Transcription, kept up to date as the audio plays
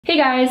Hey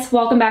guys,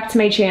 welcome back to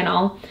my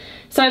channel.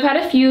 So I've had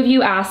a few of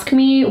you ask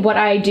me what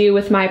I do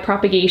with my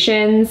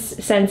propagations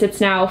since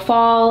it's now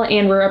fall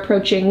and we're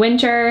approaching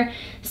winter.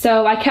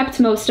 So I kept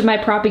most of my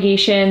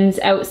propagations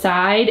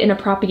outside in a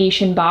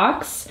propagation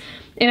box.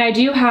 And I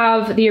do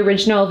have the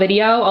original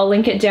video. I'll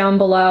link it down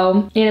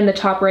below and in the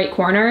top right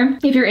corner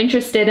if you're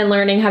interested in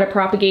learning how to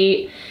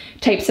propagate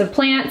types of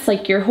plants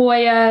like your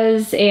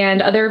Hoyas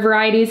and other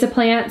varieties of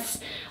plants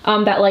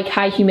that like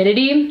high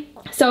humidity.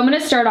 So I'm going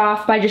to start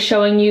off by just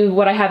showing you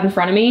what I have in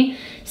front of me.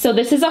 So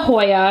this is a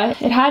Hoya.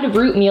 It had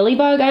root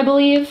mealybug, I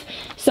believe.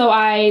 So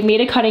I made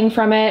a cutting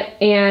from it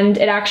and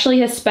it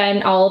actually has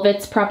spent all of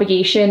its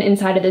propagation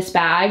inside of this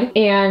bag.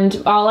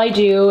 And all I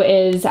do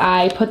is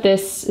I put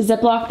this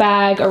Ziploc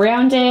bag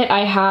around it.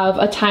 I have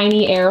a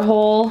tiny air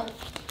hole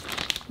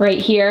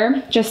right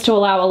here just to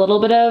allow a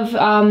little bit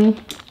of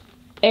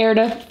air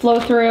to flow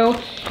through,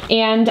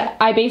 and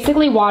I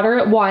basically water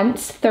it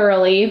once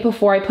thoroughly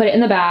before I put it in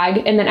the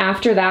bag, and then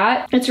after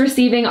that it's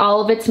receiving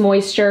all of its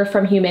moisture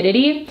from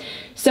humidity.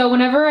 So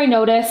whenever I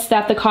notice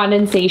that the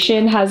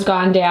condensation has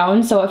gone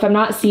down, so if I'm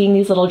not seeing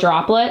these little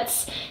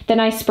droplets, then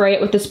I spray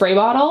it with the spray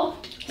bottle.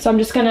 So I'm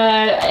just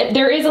gonna,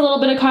 there is a little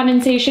bit of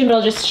condensation, but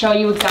I'll just show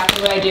you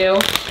exactly what I do.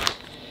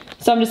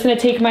 So I'm just gonna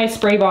take my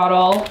spray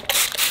bottle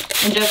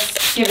and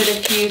just give it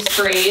a few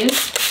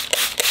sprays.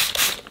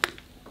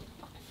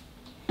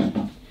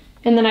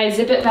 And then I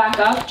zip it back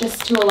up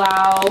just to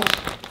allow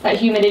that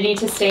humidity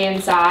to stay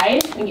inside.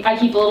 I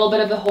keep a little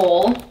bit of the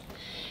hole.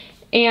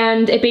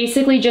 And it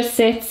basically just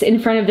sits in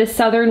front of this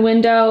southern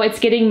window. It's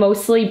getting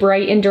mostly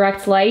bright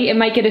indirect light. It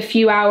might get a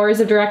few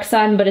hours of direct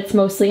sun, but it's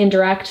mostly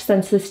indirect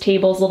since this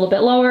table's a little bit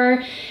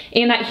lower.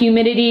 And that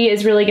humidity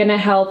is really gonna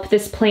help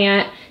this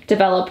plant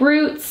develop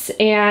roots.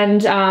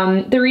 And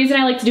the reason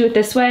I like to do it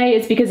this way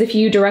is because if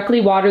you directly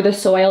water the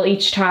soil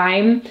each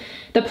time,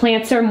 the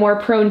plants are more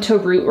prone to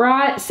root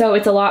rot, so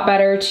it's a lot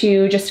better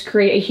to just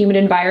create a humid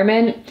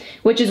environment,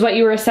 which is what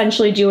you were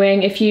essentially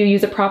doing if you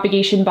use a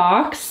propagation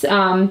box.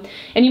 And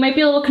you might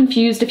be a little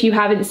confused if you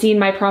haven't seen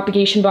my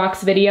propagation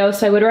box video,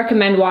 so I would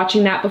recommend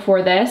watching that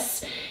before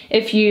this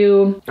if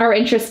you are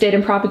interested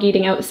in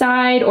propagating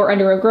outside or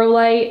under a grow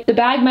light. The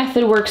bag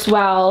method works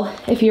well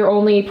if you're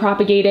only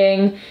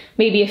propagating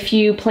maybe a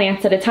few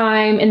plants at a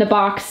time, and the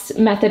box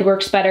method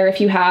works better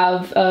if you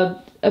have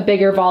a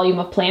bigger volume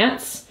of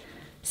plants.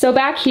 So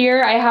back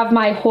here I have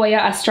my Hoya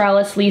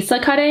australis Lisa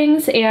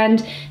cuttings,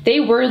 and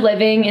they were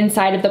living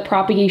inside of the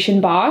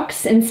propagation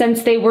box, and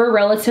since they were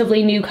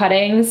relatively new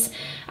cuttings,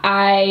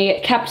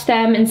 I kept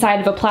them inside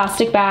of a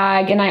plastic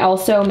bag, and I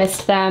also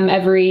mist them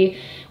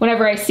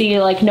whenever I see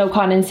like no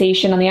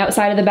condensation on the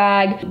outside of the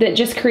bag. That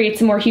just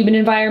creates a more humid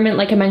environment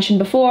like I mentioned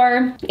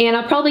before. And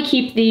I'll probably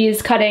keep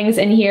these cuttings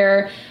in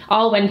here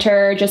all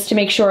winter just to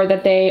make sure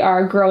that they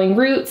are growing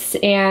roots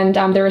and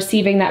they're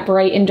receiving that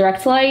bright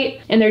indirect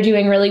light and they're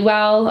doing really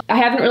well. I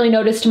haven't really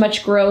noticed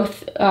much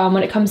growth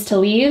when it comes to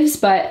leaves,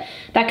 but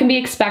that can be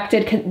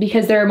expected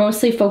because they're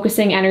mostly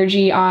focusing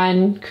energy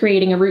on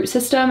creating a root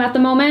system at the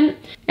moment.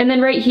 And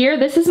then right here,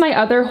 this is my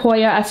other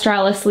Hoya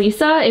australis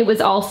Lisa. It was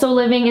also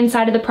living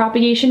inside of the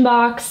propagation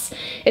box.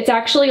 It's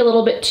actually a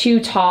little bit too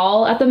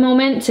tall at the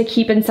moment to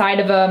keep inside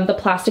of the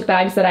plastic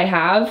bags that I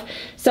have.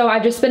 So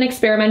I've just been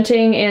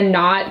experimenting and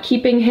not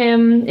keeping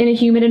him in a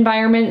humid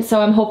environment,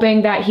 so I'm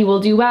hoping that he will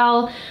do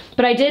well.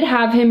 But I did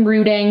have him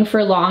rooting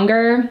for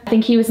longer. I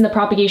think he was in the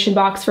propagation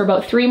box for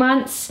about 3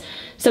 months.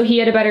 So he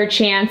had a better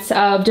chance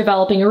of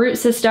developing a root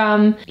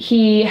system.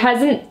 He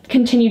hasn't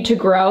continued to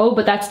grow,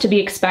 but that's to be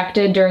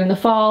expected during the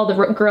fall.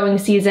 The growing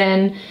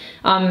season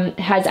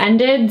has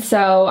ended,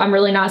 so I'm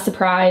really not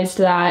surprised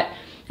that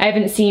I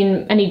haven't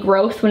seen any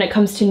growth when it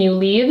comes to new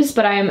leaves,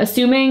 but I'm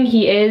assuming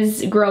he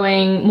is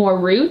growing more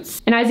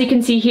roots. And as you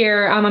can see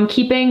here, I'm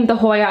keeping the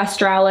Hoya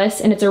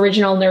australis in its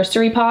original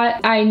nursery pot.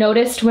 I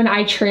noticed when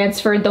I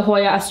transferred the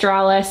Hoya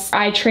australis,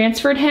 I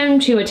transferred him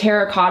to a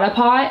terracotta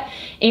pot,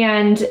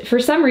 and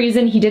for some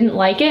reason he didn't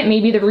like it.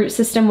 Maybe the root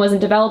system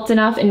wasn't developed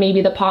enough and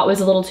maybe the pot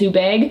was a little too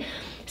big.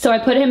 So I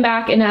put him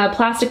back in a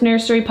plastic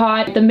nursery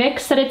pot. The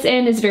mix that it's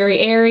in is very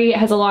airy. It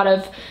has a lot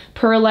of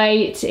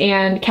perlite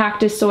and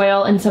cactus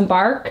soil and some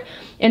bark.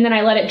 And then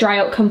I let it dry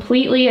out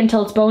completely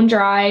until it's bone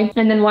dry.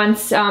 And then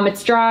once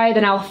it's dry,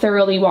 then I'll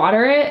thoroughly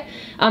water it.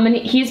 And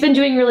he's been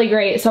doing really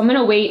great. So I'm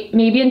gonna wait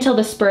maybe until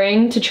the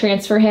spring to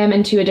transfer him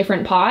into a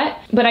different pot.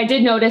 But I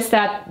did notice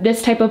that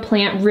this type of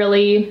plant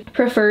really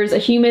prefers a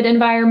humid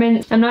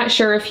environment. I'm not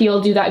sure if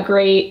he'll do that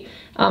great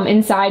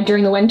inside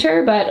during the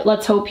winter, but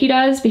let's hope he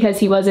does because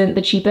he wasn't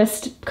the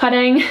cheapest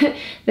cutting.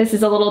 This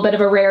is a little bit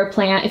of a rare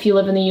plant if you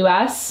live in the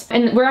US.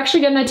 And we're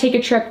actually gonna take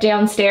a trip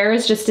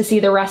downstairs just to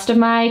see the rest of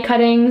my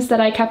cuttings that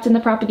I kept in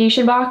the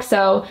propagation box,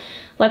 so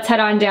let's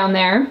head on down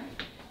there.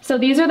 So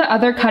these are the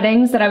other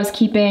cuttings that I was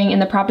keeping in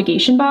the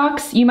propagation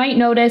box. You might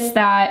notice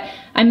that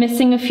I'm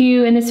missing a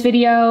few in this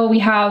video. We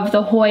have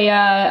the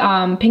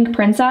Hoya Pink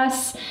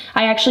Princess.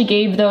 I actually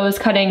gave those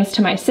cuttings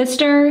to my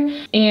sister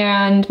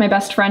and my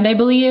best friend, I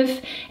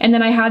believe. And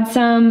then I had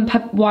some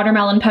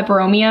watermelon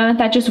peperomia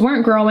that just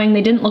weren't growing.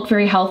 They didn't look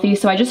very healthy,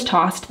 so I just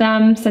tossed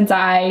them since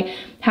I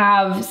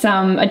have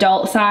some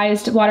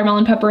adult-sized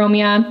watermelon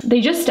peperomia. They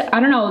just, I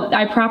don't know,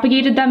 I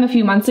propagated them a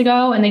few months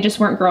ago and they just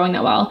weren't growing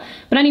that well.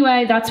 But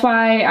anyway, that's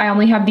why I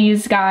only have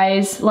these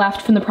guys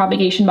left from the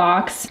propagation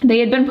box. They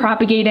had been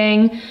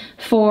propagating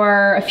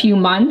for a few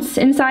months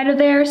inside of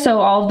there,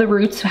 so all of the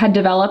roots had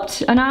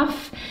developed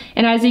enough.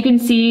 And as you can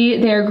see,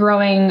 they're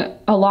growing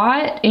a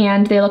lot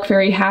and they look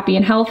very happy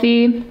and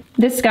healthy.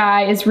 This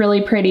guy is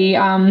really pretty.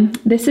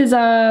 This is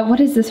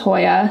what is this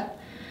Hoya?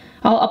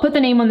 I'll put the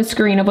name on the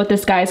screen of what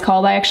this guy is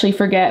called. I actually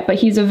forget, but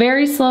he's a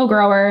very slow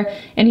grower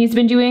and he's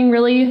been doing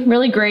really,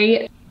 really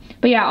great.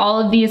 But yeah,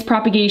 all of these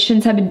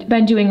propagations have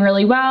been doing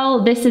really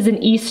well. This is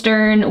an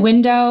eastern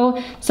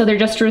window, so they're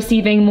just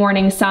receiving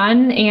morning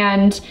sun.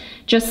 And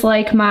just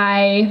like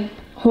my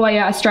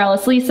Hoya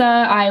Australis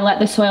Lisa, I let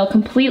the soil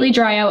completely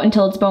dry out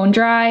until it's bone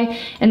dry,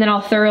 and then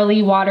I'll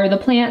thoroughly water the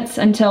plants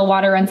until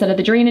water runs out of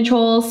the drainage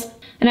holes.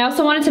 And I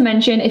also wanted to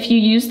mention, if you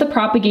use the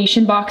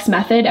propagation box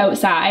method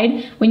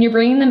outside, when you're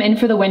bringing them in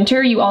for the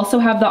winter, you also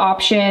have the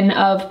option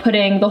of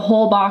putting the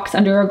whole box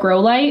under a grow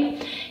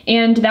light.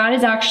 And that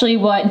is actually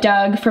what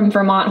Doug from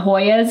Vermont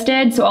Hoyas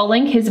did. So I'll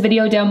link his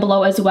video down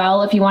below as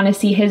well if you want to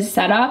see his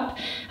setup.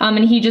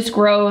 And he just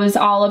grows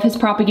all of his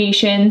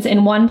propagations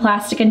in one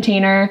plastic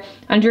container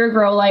under a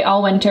grow light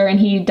all winter, and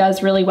he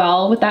does really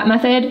well with that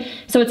method.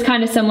 So it's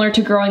kind of similar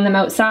to growing them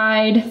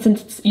outside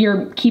since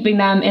you're keeping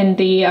them in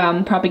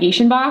the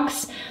propagation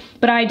box.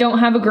 But I don't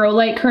have a grow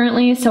light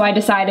currently, so I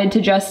decided to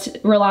just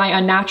rely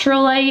on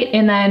natural light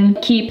and then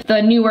keep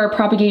the newer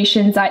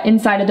propagations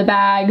inside of the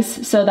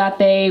bags so that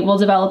they will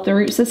develop the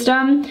root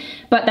system.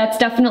 But that's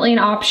definitely an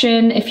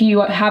option if you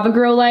have a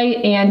grow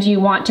light and you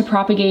want to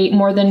propagate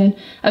more than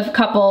a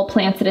couple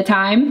plants at a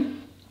time.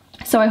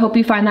 So I hope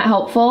you find that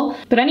helpful.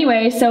 But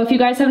anyway, so if you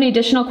guys have any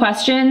additional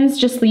questions,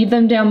 just leave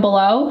them down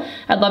below.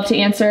 I'd love to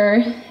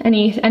answer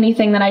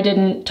anything that I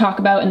didn't talk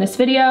about in this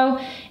video.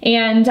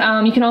 And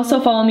you can also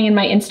follow me on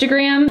my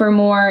Instagram for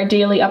more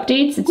daily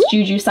updates. It's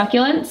Juju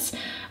Succulents.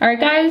 All right,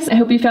 guys, I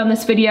hope you found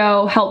this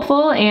video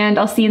helpful, and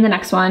I'll see you in the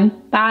next one.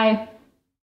 Bye.